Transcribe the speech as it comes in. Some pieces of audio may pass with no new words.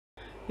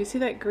You see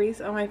that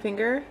grease on my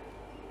finger?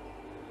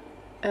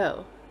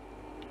 Oh.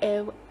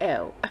 Oh,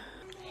 oh.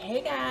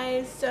 Hey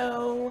guys,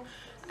 so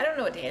I don't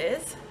know what day it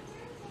is.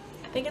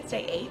 I think it's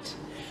day 8.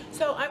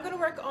 So I'm going to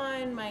work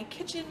on my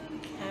kitchen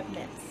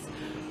cabinets.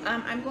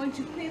 I'm going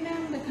to clean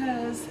them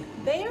because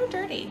they are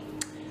dirty.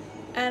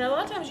 And a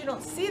lot of times you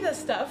don't see this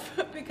stuff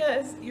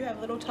because you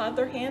have little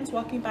toddler hands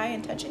walking by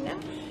and touching them,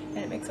 and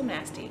it makes them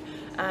nasty.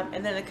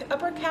 And then the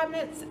upper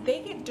cabinets,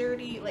 they get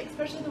dirty, like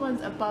especially the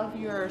ones above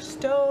your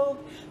stove.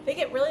 They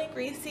get really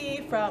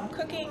greasy from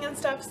cooking and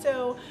stuff.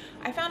 So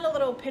I found a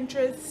little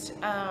Pinterest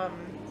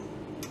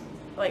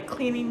like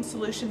cleaning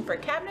solution for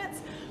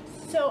cabinets.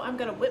 So I'm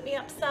gonna whip me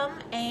up some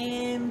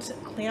and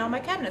clean all my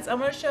cabinets. I'm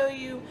gonna show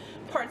you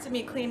parts of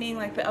me cleaning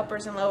like the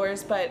uppers and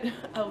lowers, but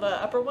of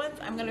the upper ones,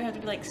 I'm gonna have to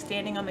be like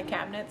standing on the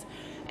cabinets,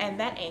 and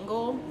that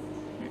angle,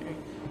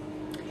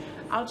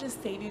 I'll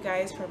just save you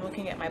guys from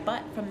looking at my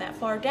butt from that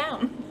far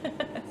down.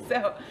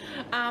 So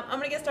I'm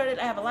gonna get started.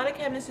 I have a lot of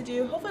cabinets to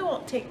do. Hopefully it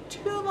won't take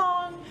too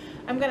long.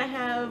 I'm gonna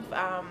have,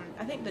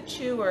 I think the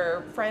Chew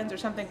or Friends or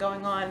something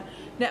going on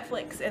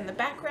Netflix in the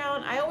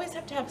background. I always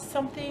have to have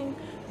something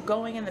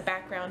going in the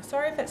background.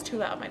 Sorry if that's too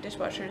loud, my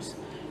dishwasher's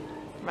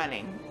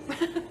running.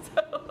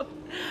 So,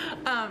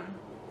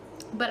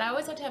 but I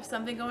always have to have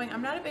something going.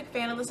 I'm not a big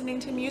fan of listening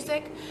to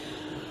music,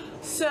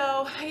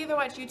 so I either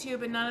watch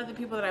YouTube, and none of the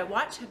people that I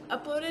watch have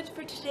uploaded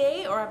for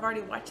today, or I've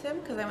already watched them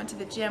because I went to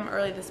the gym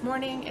early this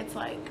morning. It's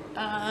like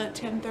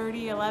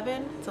 10:30,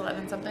 11. It's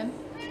 11 something.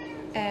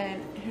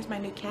 And here's my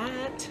new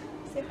cat.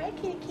 Say hi,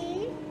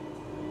 kitty.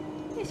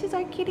 This is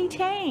our kitty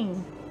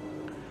Tang.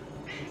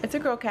 It's a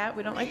girl cat.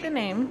 We don't like the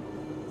name.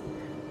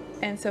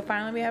 And so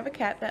finally we have a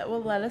cat that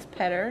will let us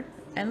pet her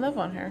and love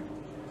on her.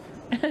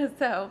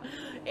 So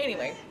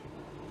anyway,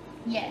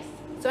 yes.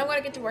 So I'm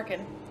gonna get to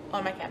working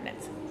on my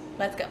cabinets.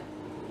 Let's go.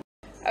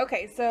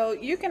 Okay, so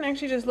you can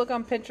actually just look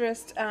on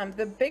Pinterest.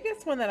 The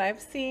biggest one that I've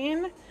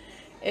seen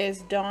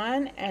is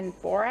Dawn and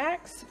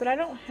Borax, but I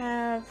don't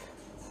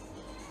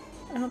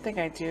think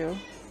I do.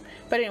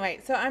 But anyway,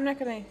 so I'm not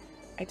gonna,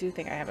 I do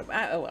think I have it.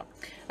 Oh well,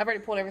 I've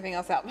already pulled everything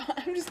else out.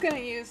 I'm just gonna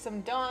use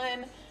some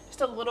Dawn,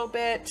 just a little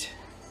bit.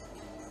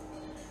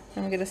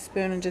 I'm gonna get a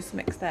spoon and just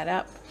mix that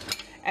up.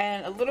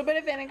 And a little bit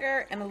of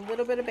vinegar and a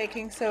little bit of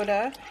baking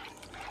soda.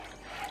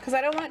 Because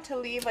I don't want it to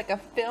leave like a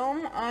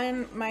film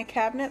on my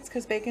cabinets,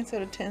 because baking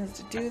soda tends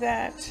to do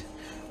that.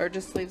 Or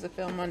just leaves a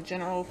film on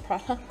general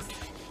products.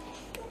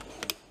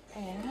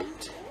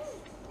 And...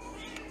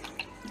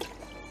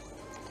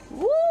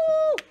 woo!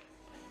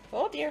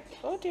 Oh dear,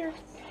 oh dear.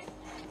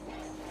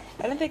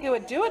 I didn't think it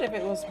would do it if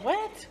it was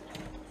wet.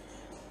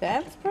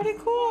 That's pretty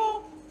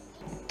cool.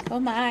 Oh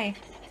my.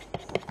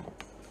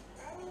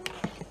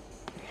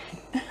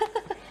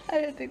 I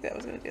didn't think that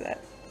was going to do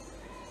that.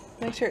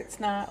 Make sure it's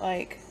not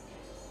like...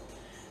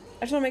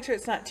 I just want to make sure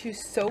it's not too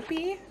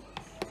soapy.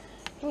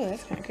 Oh,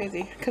 that's kind of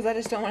crazy. Because I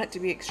just don't want it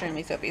to be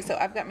extremely soapy. So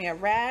I've got me a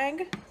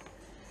rag.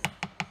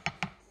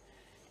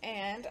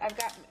 And I've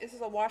got... this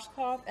is a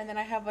washcloth. And then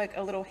I have like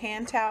a little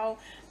hand towel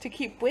to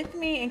keep with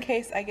me in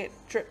case I get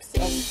drips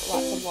of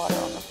lots of water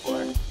on the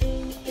floor.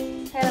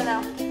 I don't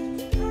know.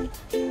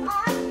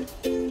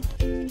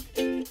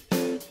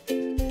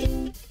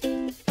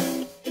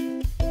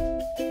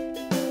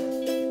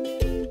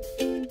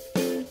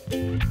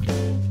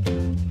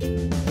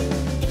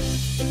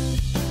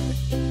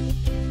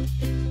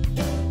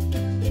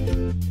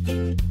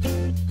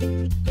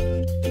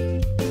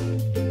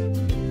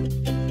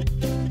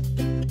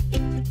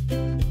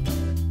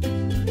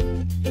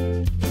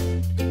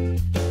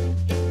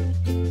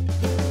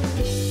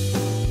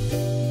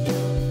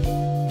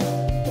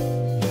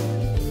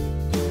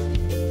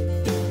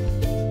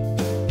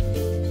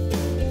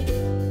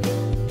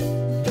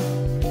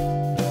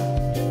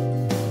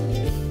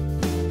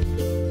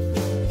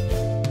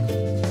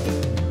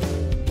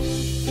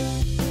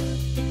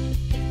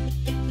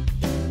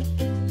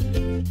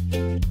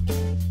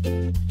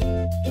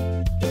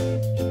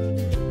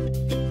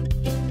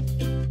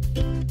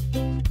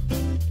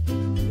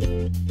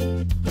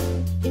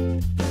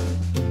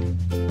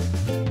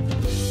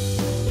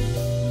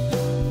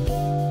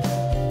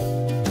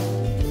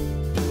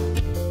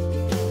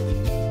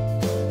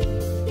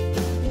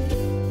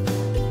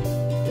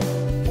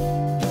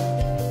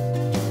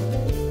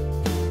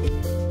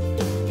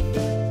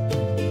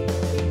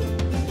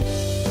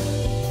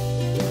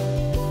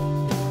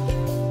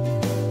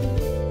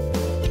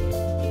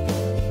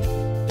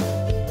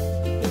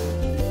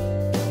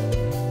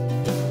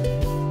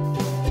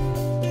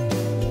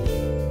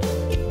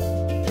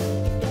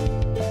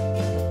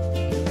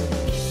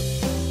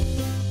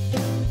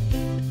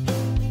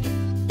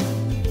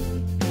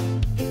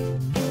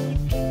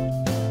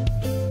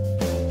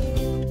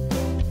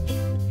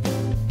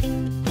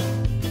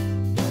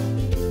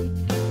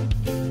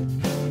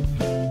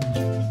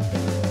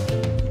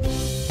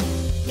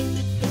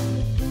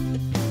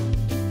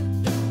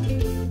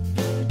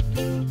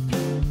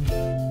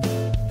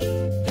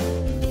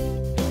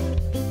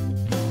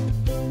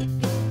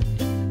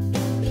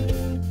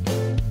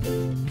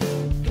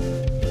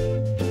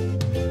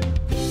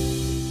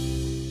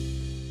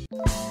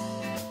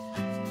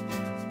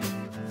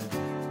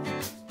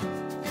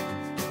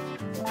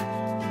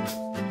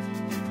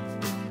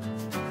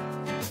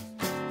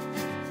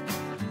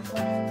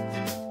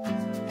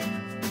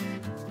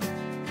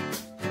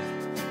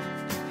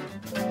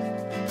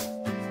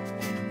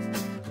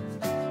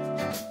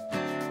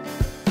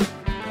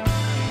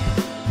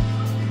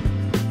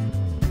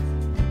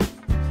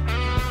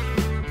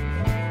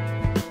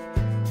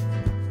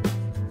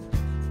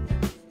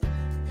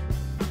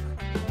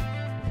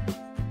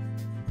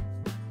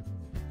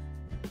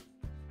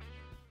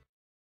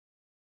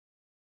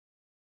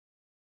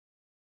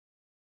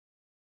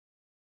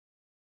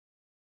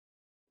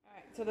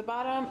 So the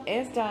bottom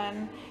is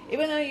done.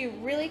 Even though you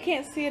really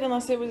can't see it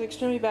unless it was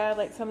extremely bad,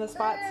 like some of the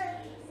spots,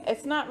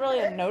 it's not really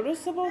a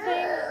noticeable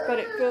thing, but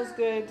it feels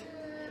good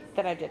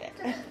that I did it.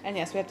 And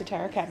yes, we have to tie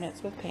our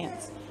cabinets with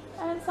pants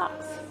and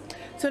socks.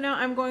 So now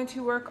I'm going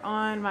to work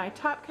on my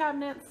top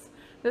cabinets.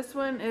 This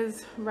one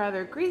is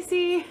rather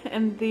greasy,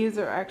 and these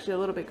are actually a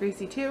little bit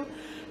greasy too.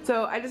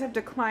 So I just have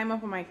to climb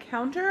up on my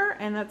counter,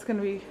 and that's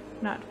gonna be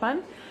not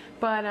fun.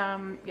 But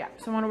yeah,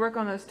 so I wanna work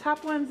on those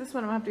top ones. This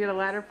one I'm gonna have to get a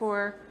ladder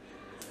for.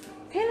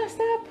 Hannah,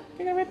 stop!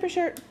 You're gonna rip your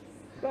shirt.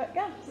 But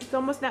yeah, it's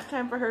almost nap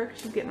time for her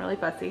because she's getting really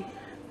fussy.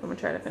 I'm gonna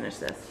try to finish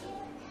this.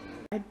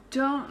 I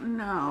don't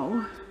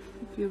know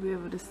if you'll be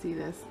able to see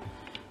this,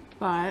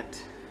 but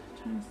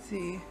I'm trying to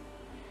see. You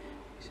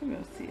should be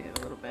able to see it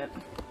a little bit.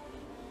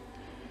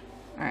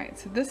 Alright,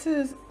 so this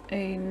is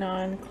a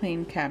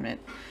non-clean cabinet.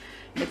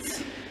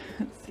 It's,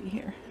 let's see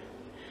here.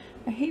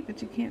 I hate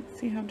that you can't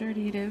see how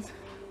dirty it is.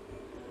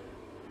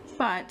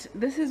 But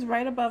this is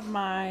right above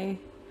my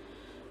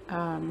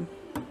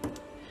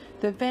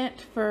the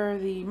vent for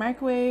the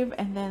microwave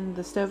and then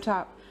the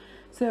stovetop.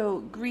 So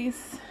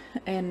grease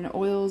and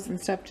oils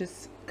and stuff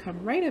just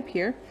come right up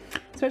here,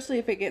 especially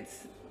if it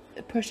gets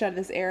pushed out of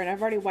this air. And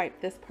I've already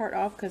wiped this part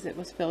off because it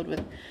was filled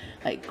with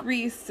like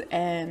grease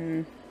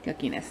and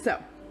yuckiness.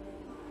 So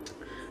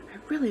I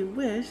really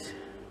wish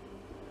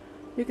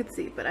you could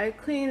see, but I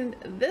cleaned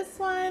this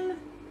one.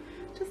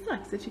 Just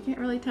sucks that you can't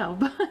really tell,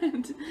 but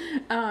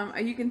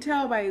you can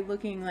tell by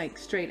looking like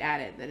straight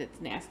at it that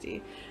it's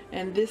nasty.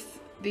 And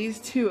these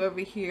two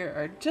over here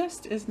are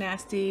just as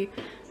nasty,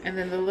 and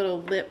then the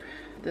little lip,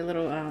 the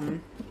little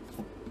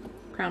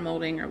crown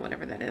molding or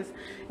whatever that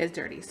is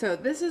dirty. So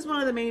this is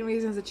one of the main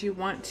reasons that you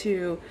want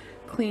to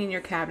clean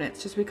your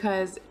cabinets, just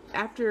because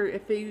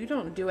if you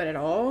don't do it at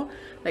all,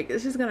 like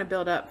this is gonna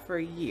build up for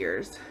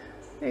years.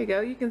 There you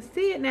go, you can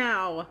see it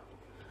now.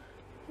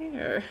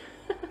 Here.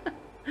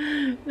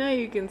 Now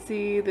you can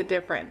see the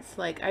difference.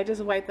 Like I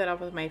just wiped that off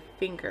with my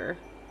finger.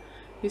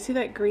 You see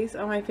that grease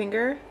on my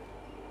finger?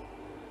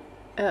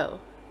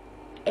 Oh.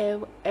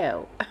 Oh,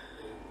 oh.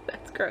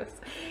 That's gross.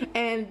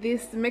 And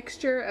this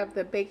mixture of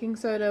the baking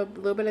soda, a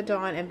little bit of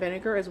Dawn, and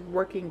vinegar is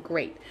working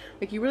great.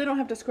 Like you really don't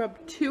have to scrub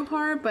too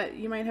hard, but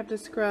you might have to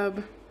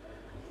scrub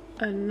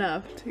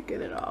enough to get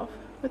it off.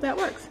 But that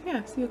works.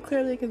 Yeah, so you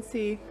clearly can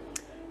see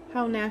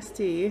how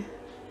nasty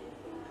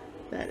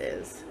that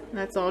is. And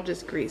that's all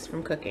just grease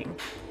from cooking.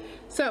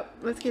 So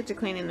let's get to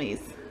cleaning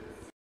these.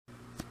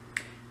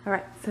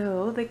 Alright,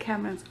 so the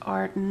cabinets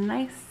are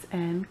nice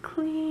and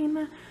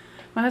clean.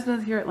 My husband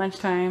was here at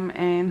lunchtime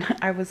and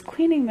I was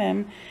cleaning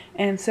them,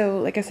 and so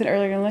like I said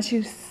earlier, unless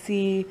you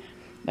see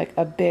like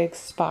a big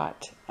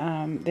spot,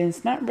 then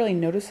it's not really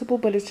noticeable,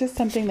 but it's just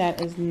something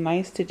that is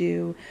nice to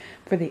do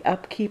for the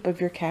upkeep of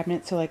your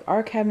cabinet. So like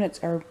our cabinets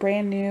are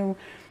brand new,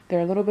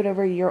 they're a little bit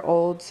over a year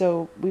old,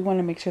 so we want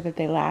to make sure that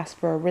they last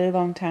for a really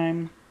long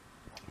time,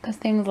 because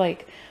things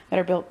like that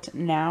are built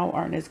now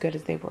aren't as good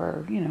as they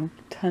were, you know,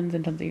 tons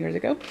and tons of years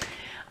ago.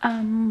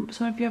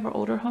 So if you have an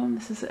older home,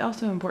 this is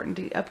also important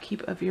to the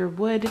upkeep of your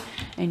wood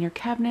and your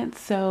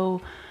cabinets.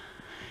 So,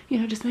 you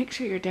know, just make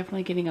sure you're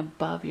definitely getting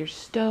above your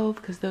stove,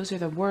 because those are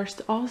the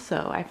worst.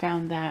 Also, I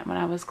found that when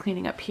I was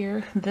cleaning up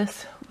here,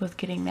 this was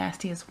getting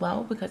nasty as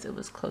well because it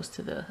was close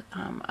to the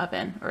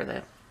oven or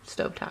the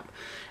stovetop,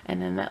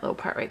 and then that little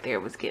part right there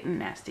was getting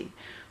nasty.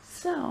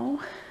 So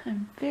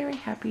I'm very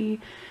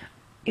happy,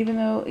 even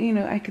though, you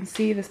know, I can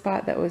see the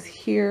spot that was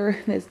here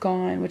is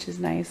gone, which is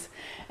nice,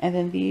 and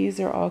then these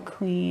are all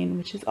clean,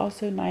 which is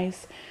also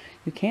nice.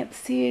 You can't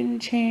see any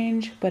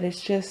change, but it's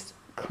just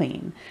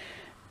clean.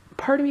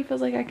 Part of me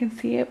feels like I can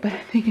see it, but I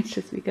think it's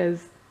just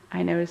because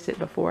I noticed it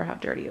before how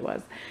dirty it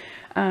was.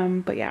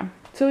 But yeah,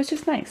 so it's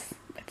just nice.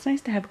 It's nice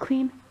to have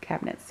clean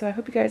cabinets. So I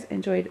hope you guys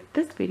enjoyed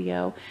this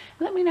video.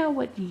 Let me know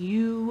what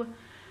you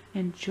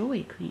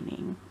enjoy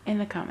cleaning in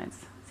the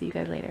comments. See you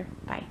guys later.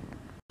 Bye.